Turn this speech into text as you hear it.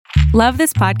Love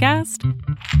this podcast?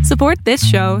 Support this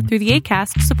show through the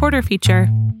Acast supporter feature.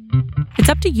 It's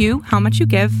up to you how much you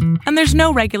give, and there's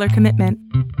no regular commitment.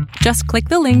 Just click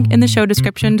the link in the show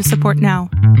description to support now.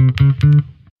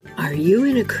 Are you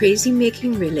in a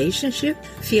crazy-making relationship?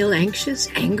 Feel anxious,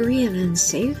 angry, and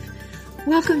unsafe?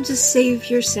 Welcome to Save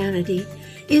Your Sanity.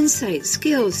 Insight,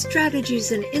 skills,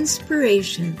 strategies, and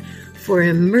inspiration for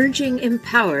emerging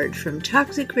empowered from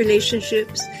toxic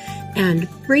relationships and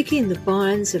breaking the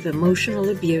bonds of emotional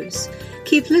abuse.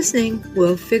 Keep listening.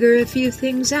 We'll figure a few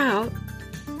things out.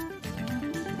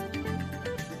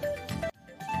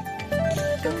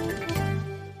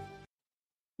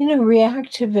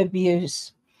 Reactive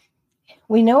abuse.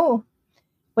 We know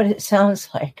what it sounds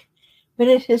like, but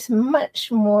it is much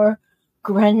more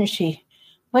grungy,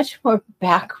 much more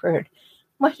backward,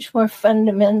 much more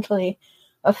fundamentally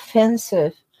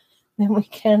offensive than we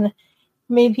can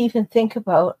maybe even think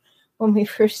about when we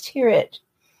first hear it,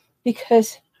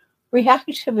 because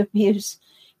reactive abuse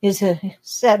is a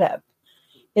setup.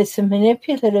 It's a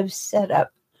manipulative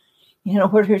setup in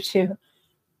order to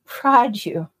prod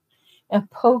you and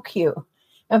poke you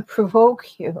and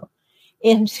provoke you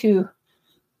into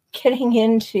getting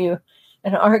into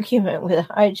an argument with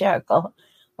a hijackal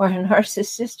or a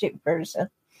narcissistic person.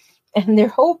 And their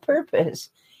whole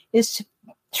purpose is to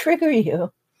trigger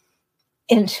you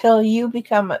until you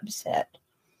become upset.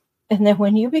 And then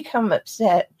when you become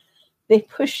upset, they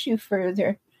push you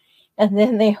further. And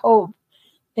then they hope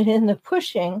that in the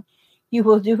pushing, you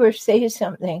will do or say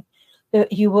something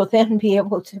that you will then be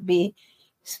able to be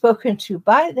spoken to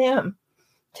by them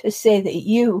to say that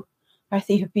you are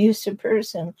the abusive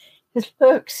person. Because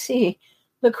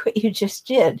look what you just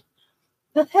did.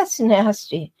 Now that's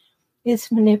nasty.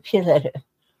 It's manipulative.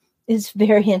 It's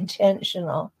very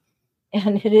intentional.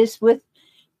 And it is with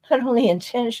not only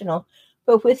intentional,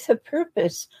 but with the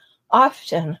purpose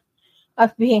often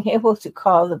of being able to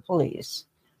call the police.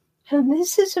 And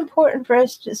this is important for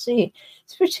us to see.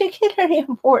 It's particularly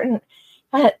important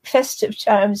at festive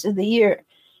times of the year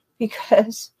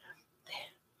because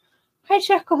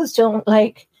hijackals don't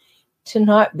like to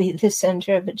not be the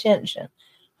center of attention.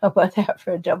 How about that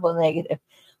for a double negative?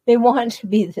 They want to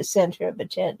be the center of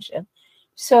attention.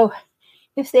 So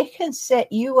if they can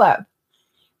set you up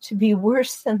to be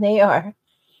worse than they are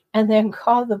and then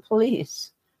call the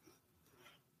police,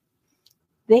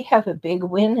 they have a big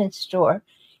win in store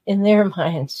in their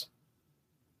minds.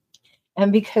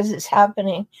 And because it's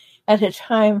happening at a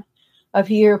time of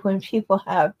year when people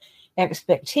have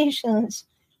expectations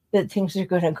that things are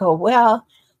going to go well,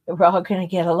 that we're all going to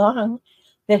get along,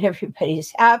 that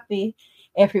everybody's happy,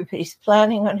 everybody's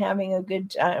planning on having a good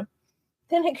time,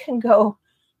 then it can go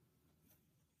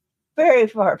very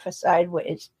far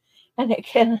sideways. And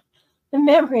the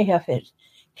memory of it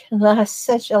can last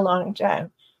such a long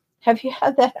time. Have you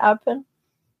had that happen?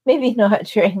 Maybe not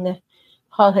during the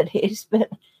holidays, but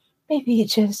maybe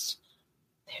just,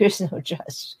 there's no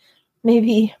just,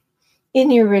 maybe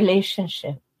in your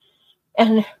relationship.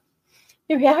 And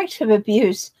the reactive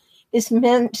abuse is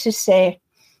meant to say,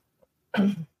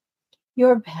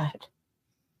 you're bad.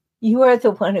 You are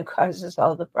the one who causes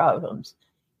all the problems.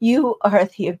 You are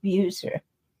the abuser.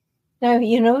 Now,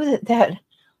 you know that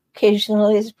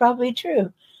occasionally is probably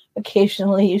true.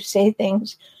 Occasionally you say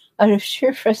things out of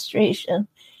sheer frustration,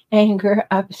 anger,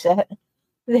 upset,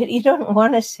 that you don't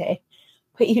want to say,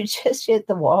 but you just hit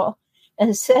the wall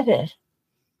and said it.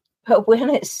 But when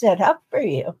it's set up for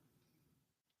you,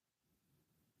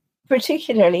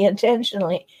 particularly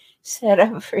intentionally set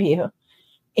up for you,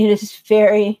 it is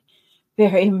very,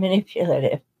 very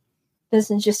manipulative. It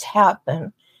doesn't just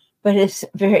happen, but it's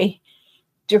very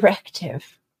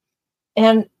directive.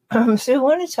 And so I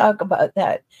want to talk about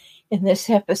that in this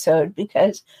episode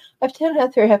because I've done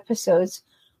other episodes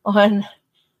on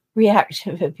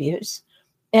reactive abuse,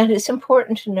 and it's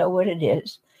important to know what it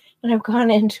is. And I've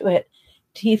gone into it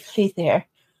deeply there.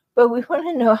 But we want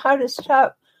to know how to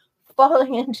stop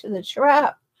falling into the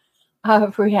trap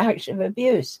of reactive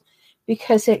abuse,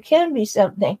 because it can be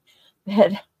something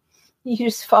that you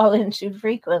just fall into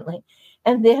frequently.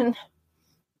 And then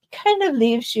kind of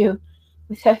leaves you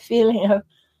with that feeling of,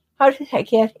 how did I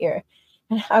get here?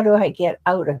 And how do I get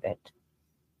out of it?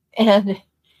 And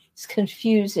it's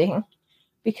confusing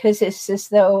because it's as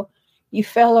though you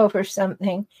fell over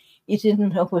something you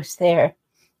didn't know was there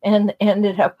and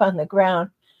ended up on the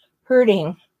ground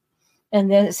hurting.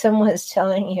 And then someone's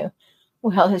telling you,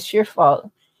 well, it's your fault.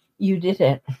 You did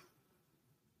it.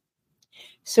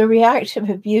 So reactive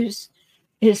abuse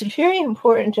is very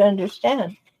important to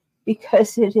understand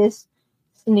because it is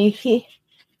sneaky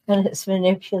and it's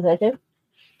manipulative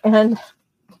and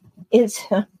it's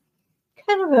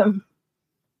kind of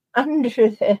under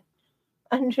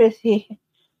the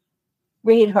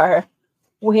radar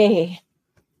way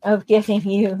of getting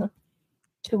you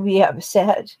to be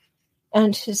upset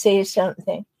and to say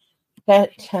something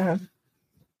that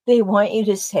they want you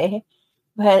to say,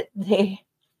 but they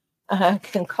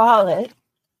can call it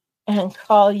and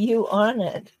call you on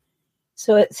it.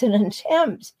 So it's an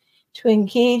attempt to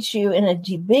engage you in a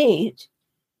debate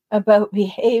about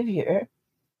behavior,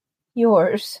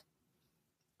 yours.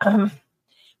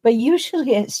 But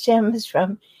usually it stems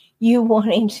from you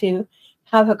wanting to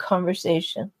have a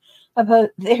conversation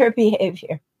about their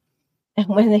behavior. And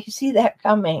when they see that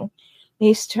coming,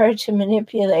 they start to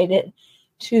manipulate it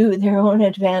to their own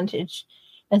advantage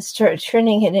and start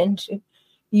turning it into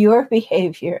your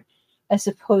behavior as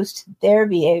opposed to their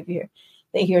behavior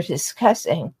that you're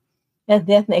discussing. And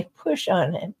then they push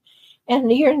on it.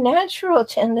 And your natural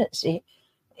tendency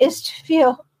is to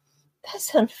feel,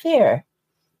 that's unfair.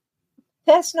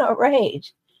 That's not right.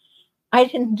 I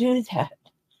didn't do that.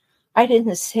 I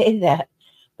didn't say that.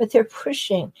 But they're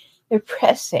pushing, they're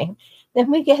pressing. Then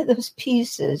we get those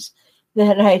pieces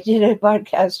that I did a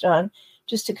podcast on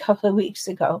just a couple of weeks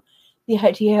ago. The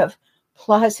idea of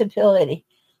plausibility,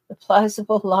 the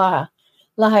plausible lie,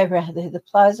 the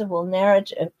plausible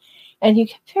narrative. And you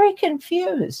get very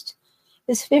confused.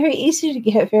 It's very easy to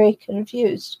get very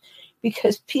confused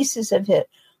because pieces of it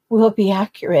will be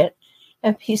accurate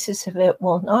and pieces of it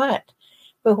will not.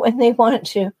 But when they want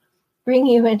to bring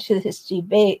you into this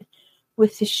debate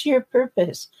with the sheer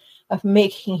purpose of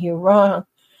making you wrong,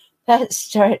 that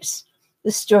starts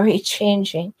the story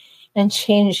changing and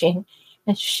changing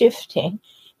and shifting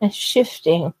and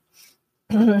shifting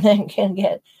and can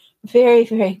get very,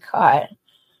 very caught.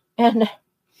 And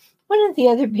one of the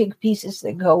other big pieces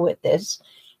that go with this,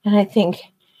 and I think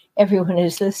everyone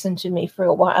who's listened to me for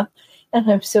a while,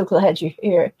 and I'm so glad you're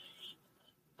here.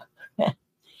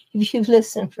 If you've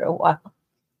listened for a while,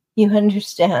 you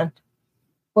understand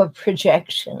what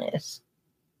projection is.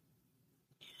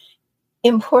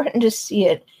 Important to see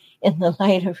it in the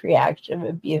light of reactive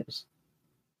abuse.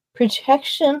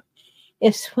 Projection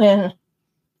is when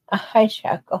a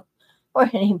hijackal or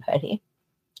anybody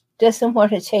doesn't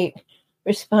want to take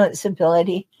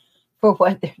responsibility for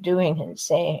what they're doing and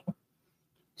saying.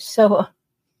 So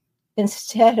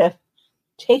instead of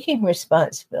taking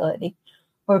responsibility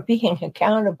or being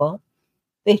accountable,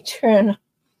 they turn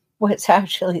what's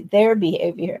actually their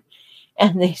behavior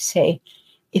and they say,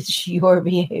 it's your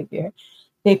behavior.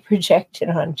 They project it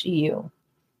onto you.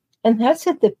 And that's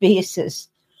at the basis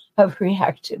of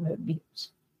reactive abuse.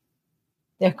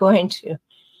 They're going to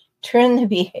turn the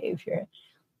behavior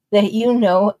that you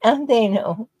know and they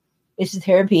know is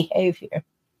their behavior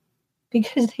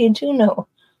because they do know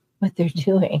what they're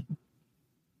doing.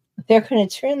 They're going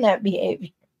to turn that behavior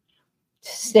to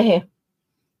say,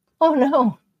 oh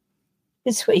no,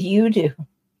 it's what you do.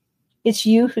 It's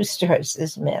you who starts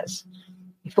this mess.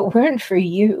 If it weren't for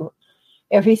you,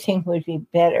 everything would be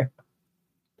better.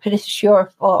 But it's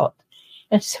your fault.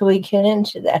 And so we get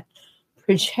into that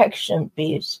projection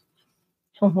piece.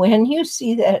 And when you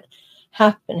see that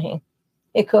happening,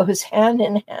 it goes hand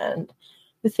in hand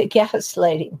with the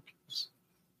gaslighting piece.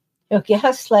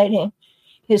 Gaslighting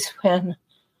is when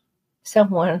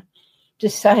someone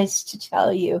decides to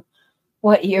tell you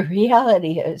what your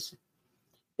reality is.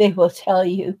 They will tell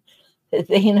you that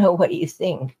they know what you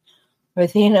think, or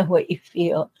they know what you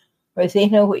feel, or they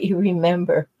know what you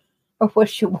remember, or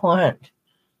what you want,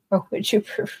 or what you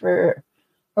prefer,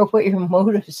 or what your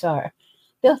motives are.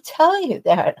 They'll tell you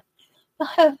that. They'll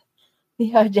have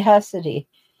the audacity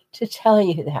to tell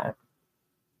you that.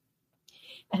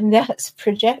 And that's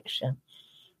projection.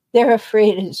 They're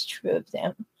afraid it's true of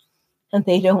them, and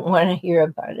they don't want to hear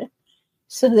about it.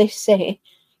 So they say,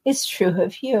 it's true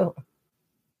of you.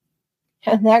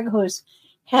 And that goes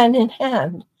hand in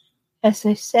hand, as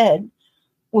I said,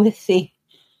 with the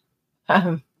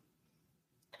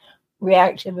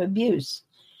reactive abuse,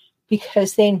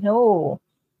 because they know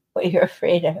what you're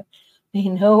afraid of. They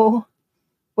know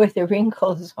where the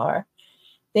wrinkles are.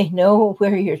 They know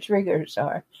where your triggers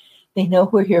are. They know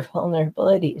where your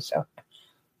vulnerabilities are.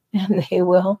 And they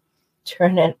will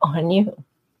turn it on you.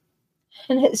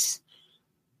 And it's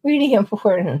really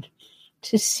important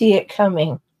to see it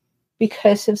coming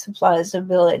because of the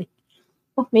plausibility.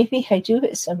 Well, maybe I do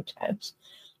it sometimes.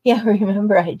 Yeah,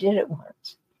 remember I did it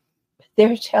once. But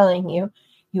they're telling you,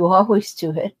 you always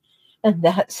do it. And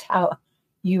that's how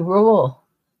you roll.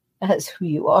 That's who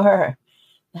you are.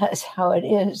 That's how it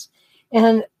is.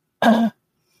 And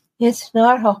it's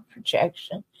not all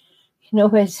projection.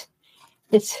 It's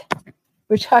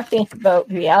we're talking about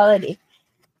reality,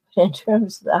 in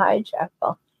terms of the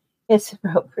hijackal, it's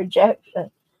about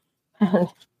projection. And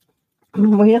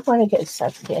we don't want to get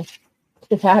sucked into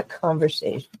that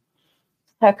conversation.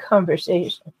 That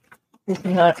conversation is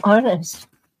not honest,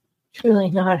 truly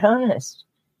not honest.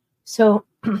 So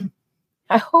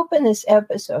I hope in this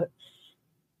episode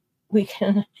we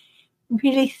can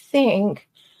really think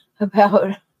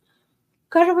about,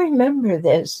 got to remember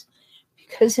this,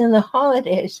 because in the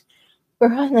holidays,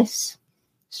 we're on this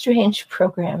strange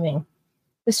programming,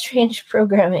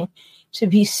 to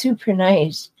be super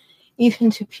nice, even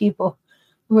to people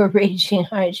who are raging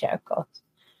hijackals.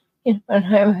 And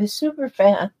I'm a super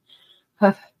fan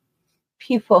of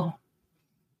people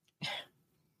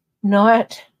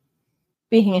not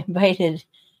being invited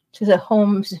to the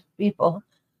homes of people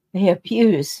they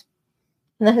abuse.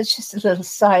 And that's just a little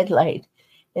sidelight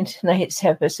in tonight's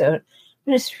episode.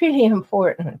 But it's really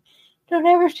important. Don't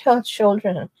ever tell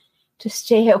children to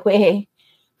stay away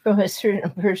from a certain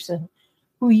person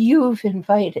who you've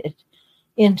invited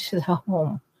into the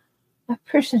home. That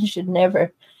person should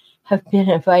never have been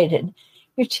invited.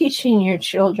 You're teaching your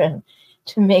children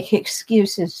to make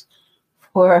excuses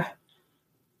for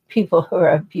people who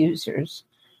are abusers.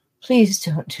 Please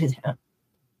don't do that.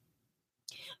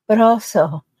 But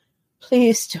also,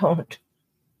 please don't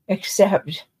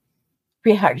accept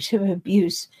reactive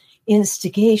abuse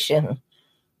instigation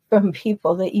from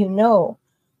people that you know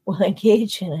will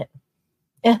engage in it.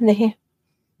 And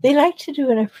they like to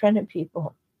do it in front of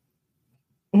people.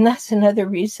 And that's another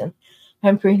reason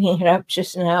I'm bringing it up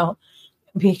just now,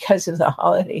 because of the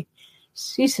holiday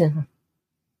season.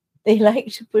 They like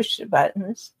to push the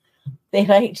buttons. They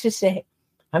like to say,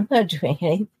 I'm not doing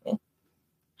anything.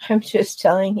 I'm just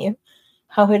telling you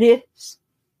how it is,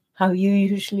 how you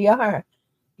usually are.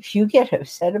 If you get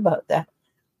upset about that,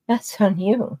 that's on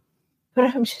you.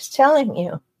 But I'm just telling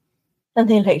you. And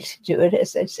they like to do it,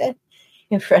 as I said,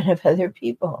 in front of other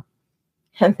people.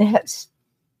 And that's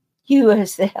you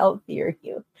as the healthier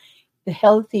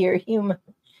human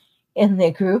in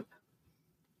the group.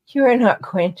 You are not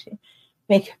going to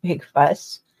make a big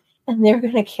fuss, and they're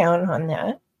going to count on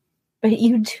that. But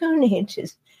you do need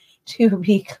to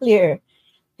be clear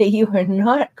that you are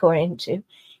not going to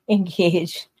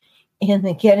engage in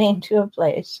the getting to a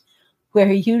place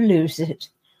where you lose it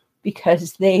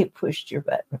because they pushed your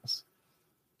buttons.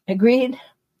 Agreed?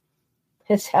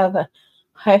 Let's have a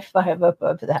high five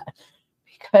above that,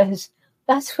 because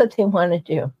that's what they want to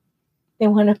do. They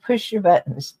want to push your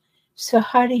buttons. So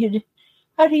how do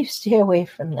you stay away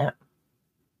from that?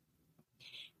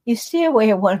 You stay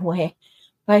away one way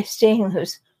by staying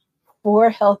those 4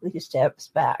 healthy steps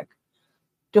back.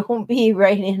 Don't be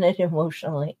right in it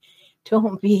emotionally.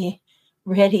 Don't be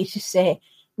ready to say,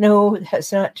 no,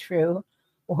 that's not true,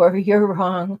 or you're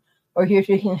wrong, or you're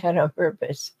doing that on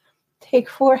purpose. Take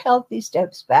 4 healthy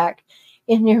steps back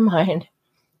in your mind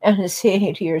and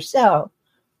say to yourself,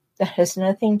 that has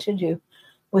nothing to do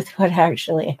with what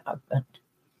actually happened.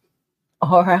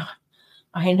 Or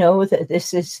I know that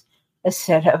this is a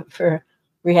setup for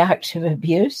reactive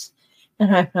abuse,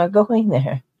 and I'm not going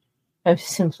there. I'm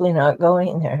simply not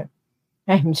going there.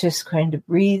 I'm just going to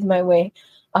breathe my way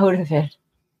out of it.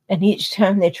 And each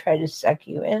time they try to suck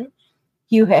you in,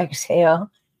 you exhale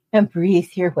and breathe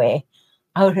your way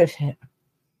out of it.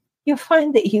 You'll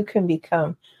find that you can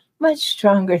become much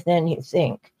stronger than you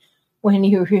think when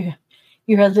you're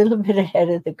a little bit ahead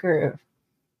of the curve.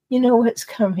 You know what's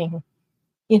coming.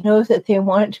 You know that they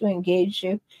want to engage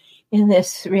you in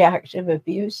this reactive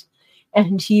abuse,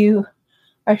 and you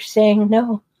are saying,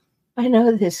 no, I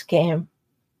know this game.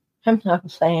 I'm not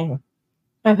playing.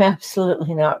 I'm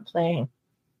absolutely not playing.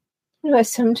 You know,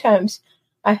 sometimes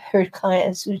I've heard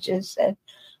clients who just said,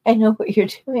 I know what you're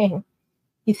doing.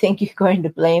 You think you're going to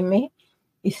blame me?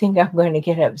 You think I'm going to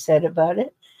get upset about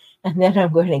it? And then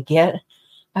I'm going to get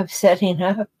upset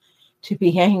enough to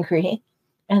be angry.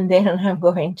 And then I'm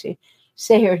going to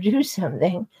say or do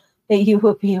something that you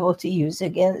will be able to use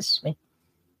against me.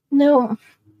 No,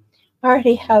 I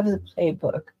already have the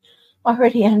playbook. I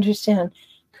already understand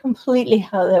completely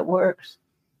how that works.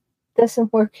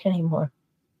 Doesn't work anymore.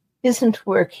 Isn't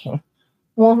working.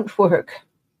 Won't work.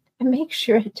 And make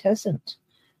sure it doesn't.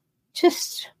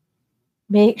 Just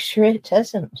make sure it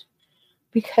doesn't.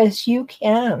 Because you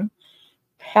can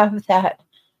have that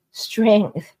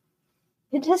strength.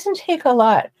 It doesn't take a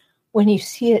lot when you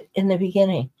see it in the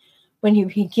beginning. When you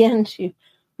begin to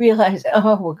realize,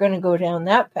 oh, we're going to go down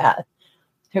that path.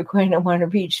 They're going to want to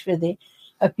reach for the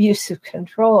abusive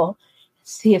control,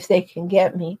 see if they can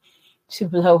get me to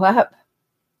blow up.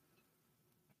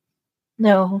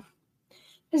 No,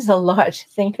 there's a lot to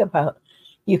think about.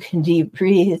 You can deep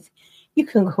breathe. You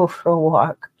can go for a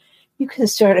walk. You can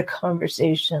start a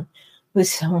conversation with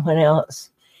someone else.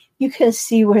 You can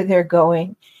see where they're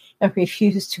going and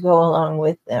refuse to go along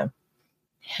with them.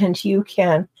 And you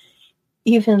can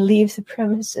even leave the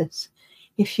premises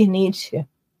if you need to.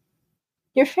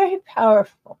 You're very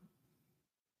powerful.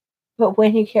 But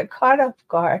when you get caught off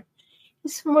guard,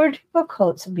 it's more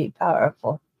difficult to be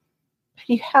powerful. But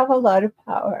you have a lot of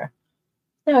power.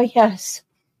 Now, yes,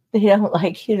 they don't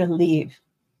like you to leave.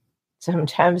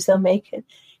 Sometimes they'll make it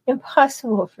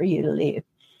impossible for you to leave.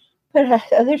 But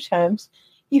at other times,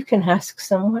 you can ask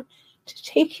someone to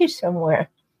take you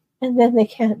somewhere, and then they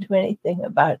can't do anything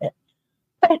about it.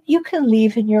 But you can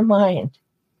leave in your mind.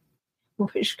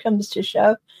 Push comes to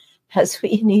shove, that's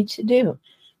what you need to do.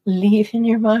 Leave in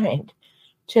your mind.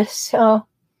 Just so,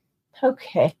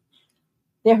 okay,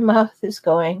 their mouth is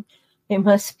going, they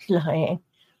must be lying,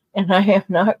 and I am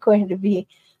not going to be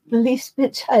the least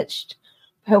bit touched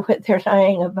by what they're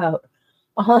lying about.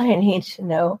 All I need to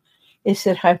know is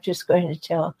that I'm just going to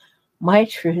tell my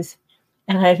truth,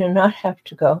 and I do not have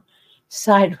to go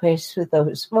sideways with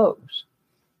those folks.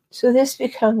 So this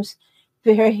becomes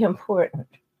very important.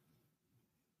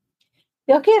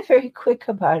 They'll get very quick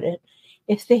about it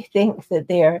if they think that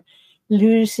they're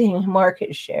losing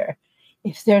market share,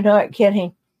 if they're not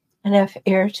getting enough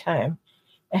airtime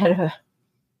at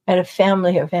a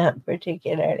family event,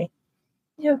 particularly.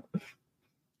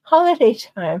 Holiday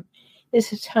time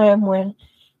is a time when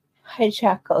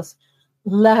hijackals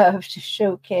love to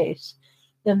showcase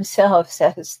themselves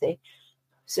as the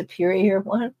superior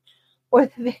one or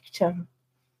the victim.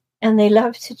 And they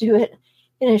love to do it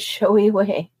in a showy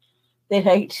way. They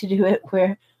like to do it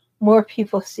where more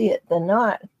people see it than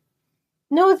not.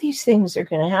 Know these things are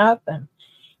going to happen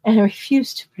and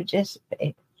refuse to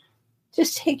participate.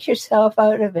 Just take yourself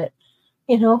out of it.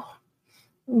 You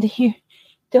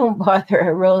don't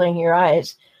bother rolling your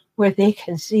eyes where they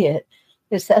can see it,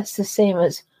 because that's the same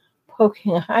as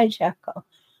poking a hijackal.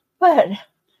 But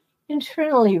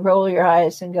internally roll your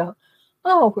eyes and go,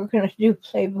 oh, we're going to do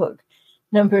playbook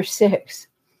number 6,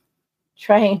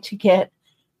 trying to get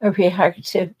a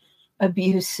reactive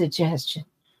abuse suggestion.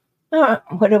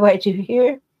 What do I do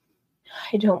here?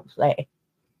 I don't play.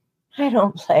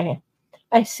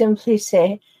 I simply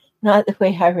say, not the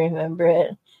way I remember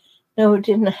it. No, it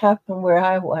didn't happen where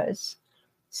I was.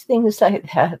 It's things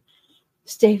like that.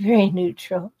 Stay very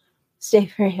neutral.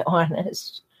 Stay very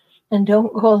honest. And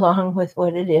don't go along with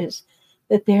what it is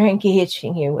that they're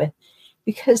engaging you with,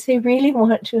 because they really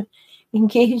want to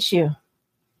engage you.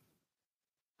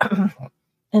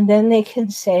 And then they can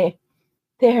say,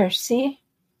 there, see,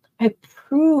 I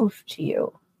proved to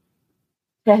you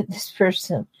that this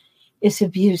person is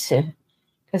abusive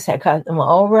because I got them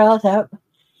all riled up,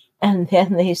 and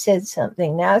then they said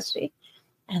something nasty,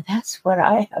 and that's what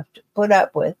I have to put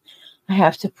up with. I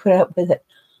have to put up with it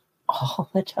all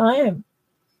the time.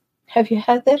 Have you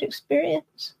had that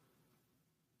experience?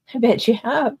 I bet you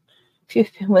have, if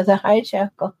you've been with a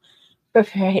hijackal for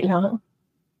very long.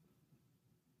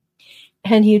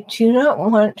 And you do not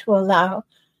want to allow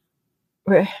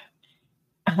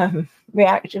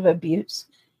reactive abuse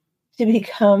to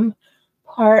become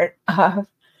part of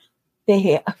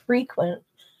the frequent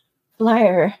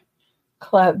flyer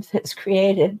club that's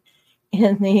created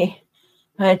in the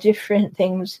different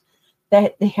things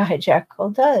that the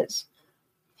hijackal does.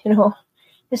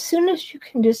 As soon as you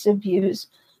can disabuse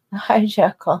the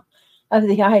hijackal of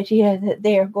the idea that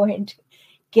they are going to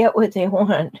get what they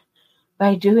want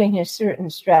by doing a certain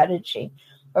strategy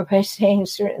or by saying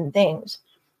certain things,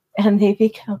 and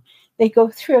they go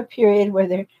through a period where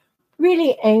they're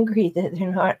really angry that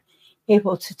they're not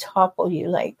able to topple you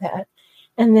like that,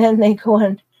 and then they go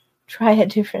and try a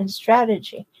different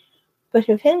strategy. But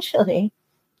eventually,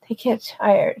 they get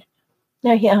tired.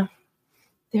 Now, yeah,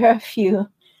 there are a few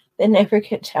that never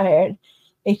get tired.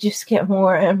 They just get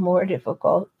more and more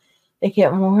difficult. They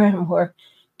get more and more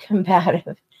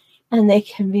combative, and they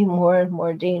can be more and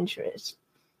more dangerous.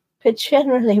 But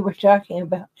generally, we're talking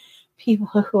about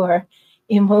people who are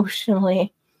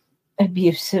emotionally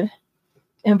abusive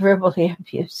and verbally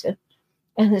abusive.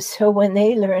 And so when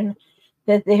they learn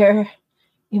that their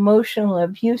emotional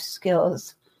abuse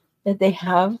skills that they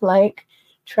have, like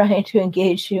trying to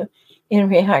engage you in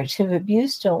reactive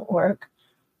abuse, don't work,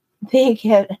 they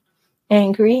get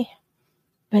angry.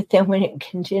 But then when it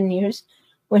continues,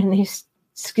 when these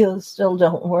skills still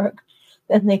don't work,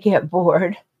 then they get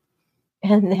bored,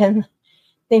 and then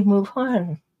they move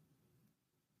on.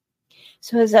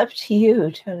 So it's up to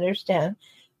you to understand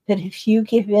that if you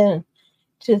give in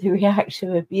to the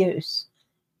reactive abuse,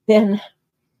 then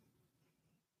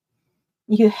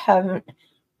you haven't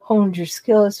honed your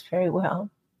skills very well.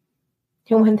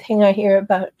 And one thing I hear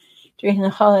about during the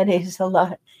holidays a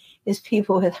lot is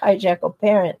people with hijackal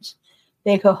parents.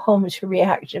 They go home to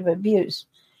reactive abuse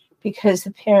because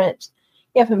the parents,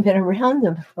 you haven't been around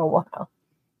them for a while.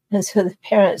 And so the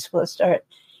parents will start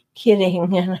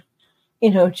kidding and,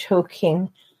 joking,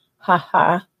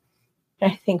 haha.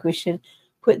 I think we should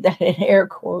put that in air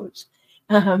quotes.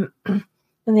 And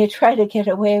they try to get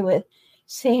away with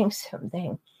saying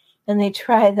something. And they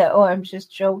try the, oh, I'm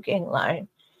just joking line.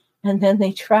 And then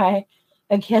they try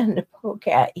again to poke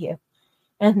at you.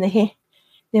 And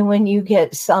then when you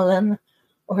get sullen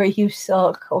or you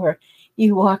sulk or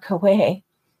you walk away,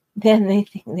 then they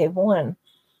think they've won.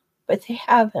 But they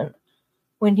haven't.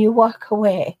 When you walk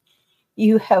away,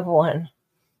 you have won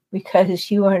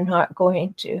because you are not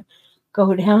going to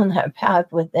go down that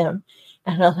path with them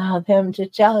and allow them to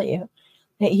tell you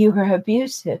that you were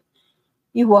abusive.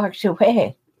 You walked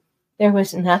away. There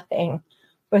was nothing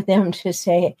for them to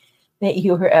say that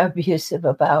you were abusive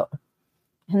about.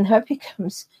 And that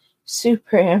becomes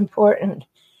super important.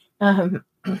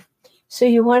 So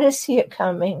you want to see it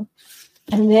coming.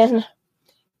 And then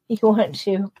you want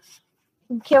to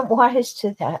get wise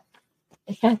to that.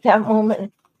 And at that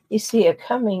moment, you see it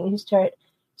coming. You start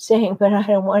saying, but I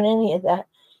don't want any of that.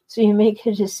 So you make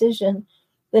a decision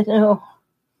that, no,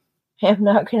 I'm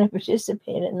not going to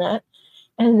participate in that.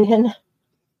 And then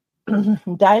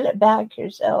dial it back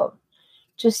yourself.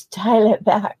 Just dial it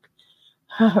back.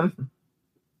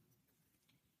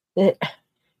 That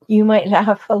you might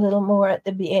laugh a little more at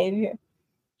the behavior.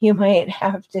 You might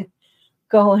have to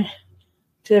go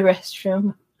to the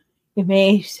restroom. You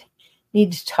may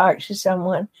need to talk to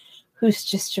someone who's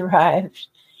just arrived.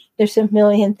 There's a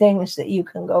million things that you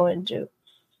can go and do,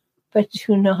 but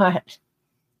do not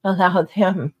allow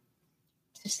them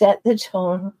to set the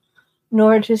tone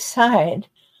nor decide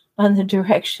on the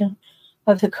direction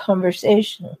of the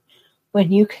conversation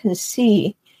when you can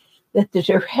see that the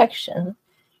direction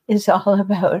is all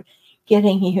about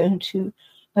getting you into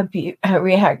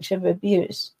reactive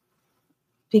abuse,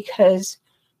 because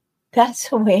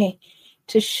that's a way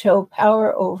to show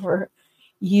power over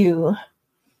you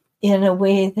in a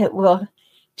way that will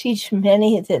teach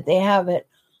many that they have it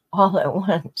all at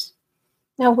once.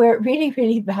 Now, where it really,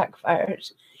 really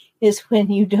backfires is when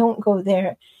you don't go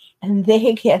there and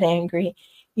they get angry,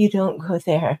 you don't go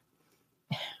there.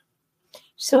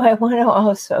 So I want to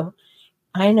also,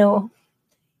 I know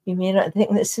you may not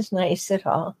think this is nice at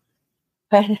all,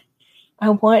 but I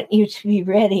want you to be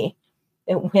ready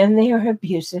that when they are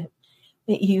abusive,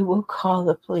 that you will call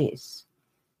the police.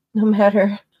 No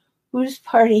matter whose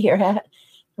party you're at,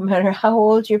 no matter how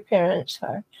old your parents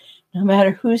are, no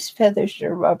matter whose feathers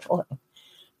you're ruffling,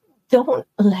 don't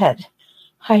let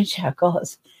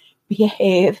hijackals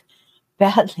behave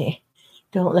badly.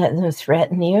 Don't let them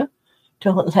threaten you.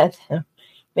 Don't let them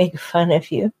make fun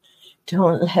of you.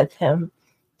 Don't let them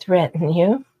threaten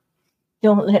you.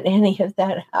 Don't let any of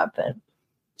that happen.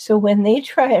 So when they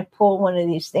try to pull one of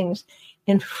these things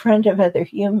in front of other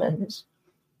humans,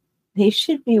 they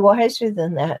should be wiser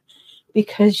than that,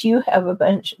 because you have a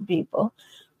bunch of people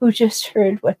who just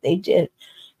heard what they did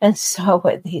and saw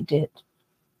what they did.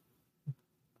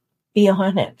 Be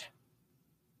on it.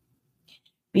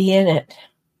 Be in it.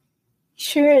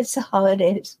 Sure, it's the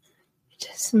holidays. It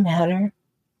doesn't matter.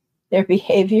 Their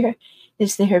behavior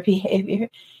is their behavior.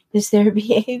 Is their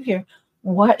behavior.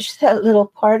 Watch that little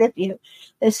part of you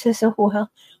that says, oh, well,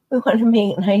 we want to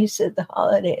make nice at the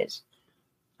holidays.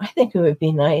 I think it would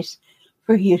be nice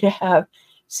for you to have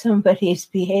somebody's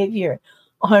behavior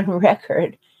on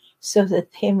record so that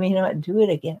they may not do it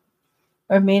again,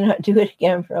 or may not do it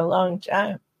again for a long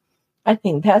time. I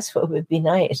think that's what would be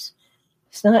nice.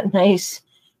 It's not nice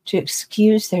to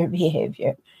excuse their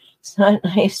behavior. It's not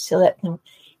nice to let them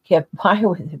get by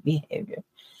with the behavior.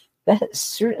 That's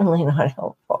certainly not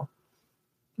helpful.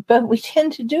 But we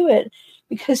tend to do it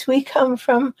because we come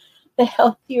from the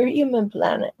healthier human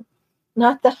planet,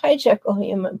 not the hijackal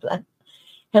human planet.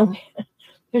 And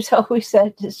there's always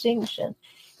that distinction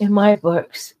in my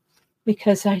books,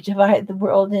 because I divide the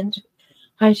world into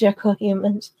hijackal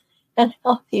humans and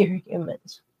healthier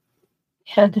humans.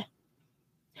 And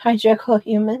hijackal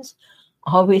humans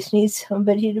always need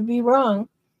somebody to be wrong.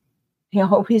 They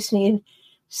always need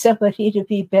somebody to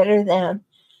be better than.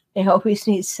 They always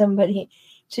need somebody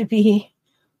to be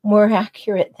more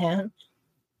accurate than.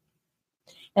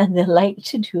 And they like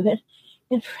to do it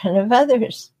in front of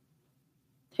others.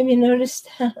 Have you noticed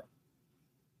that?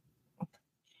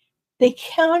 They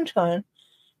count on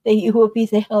that you will be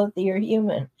the healthier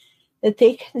human, that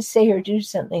they can say or do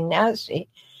something nasty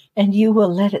and you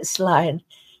will let it slide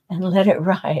and let it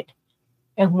ride.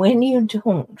 And when you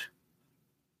don't,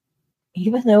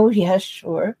 even though, yes,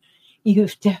 sure,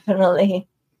 you've definitely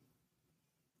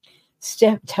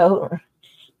stepped out,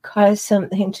 caused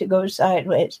something to go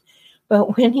sideways.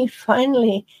 But when you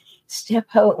finally step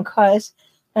out and cause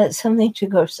something to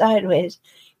go sideways,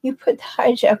 you put the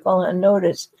hijackal on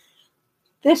notice.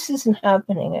 This isn't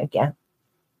happening again.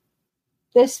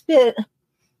 This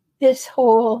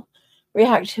whole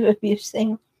reactive abuse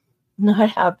thing, not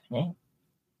happening.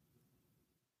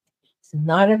 It's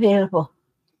not available,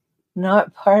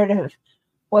 not part of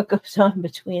what goes on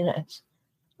between us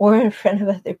or in front of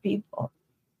other people.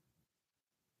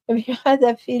 Have you had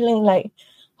that feeling like,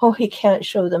 oh, you can't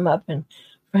show them up in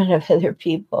front of other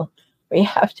people, or you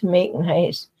have to make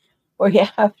nice, or you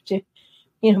have to,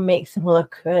 make them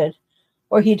look good,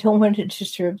 or you don't want to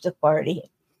disturb the party?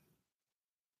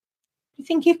 You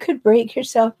think you could break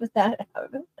yourself with that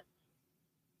habit?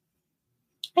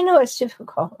 I know it's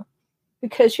difficult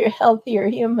because you're a healthier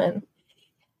human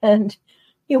and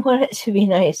you want it to be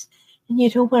nice and you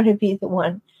don't want to be the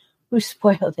one who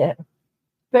spoiled it.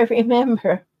 But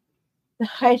remember, the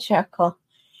hijackal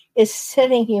is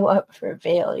setting you up for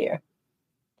failure.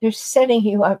 They're setting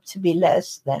you up to be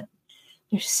less than.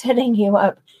 They're setting you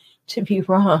up to be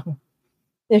wrong.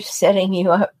 They're setting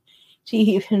you up to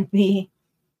even be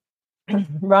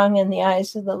wrong in the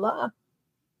eyes of the law.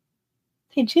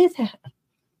 They do that.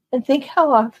 And think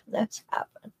how often that's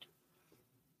happened.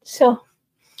 So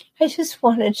I just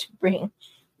wanted to bring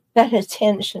that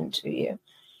attention to you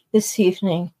this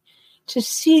evening to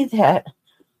see that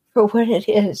for what it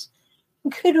is.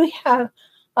 Could we have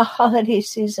a holiday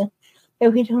season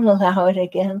that we don't allow it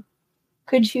again?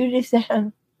 Could you do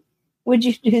that? Would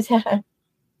you do that?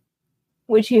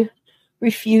 Would you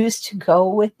refuse to go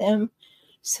with them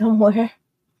somewhere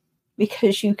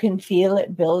because you can feel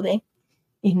it building?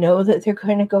 You know that they're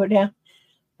going to go down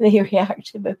the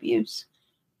reactive abuse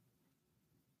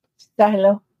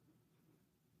silo,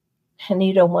 and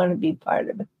you don't want to be part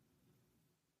of it.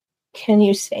 Can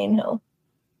you say no?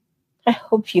 I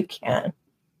hope you can.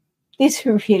 These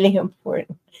are really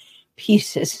important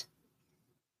pieces.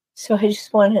 So I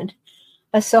just wanted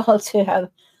us all to have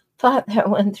thought that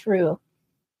one through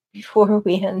before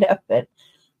we end up at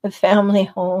a family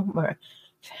home or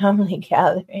family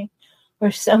gathering or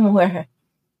somewhere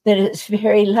that it's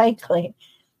very likely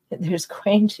that there's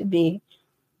going to be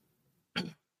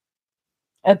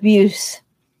abuse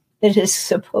that is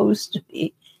supposed to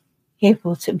be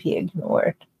able to be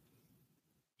ignored.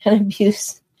 And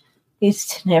abuse needs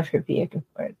to never be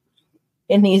ignored.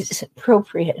 It needs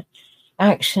appropriate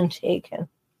action taken.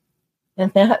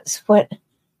 And that's what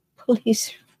police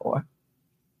are for.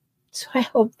 So I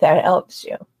hope that helps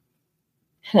you.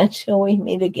 And until we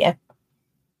meet again,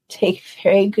 take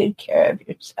very good care of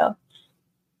yourself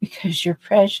because you're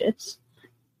precious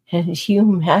and you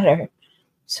matter.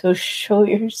 So show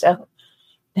yourself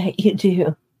that you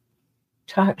do.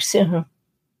 Talk soon.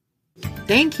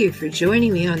 Thank you for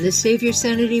joining me on the Save Your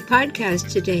Sanity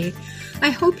podcast today.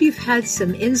 I hope you've had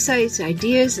some insights,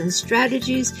 ideas, and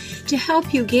strategies to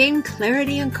help you gain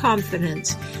clarity and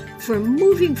confidence for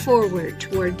moving forward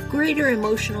toward greater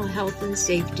emotional health and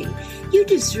safety. You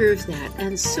deserve that,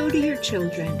 and so do your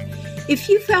children. If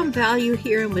you found value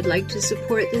here and would like to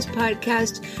support this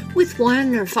podcast with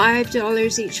 $1 or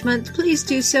 $5 each month, please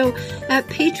do so at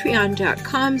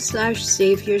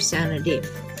patreon.com/SaveYourSanity.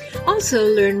 Also,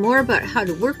 learn more about how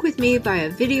to work with me via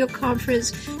video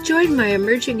conference, join my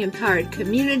emerging empowered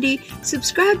community,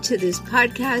 subscribe to this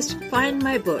podcast, find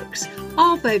my books,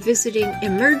 all by visiting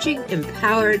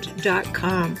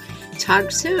emergingempowered.com.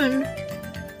 Talk soon.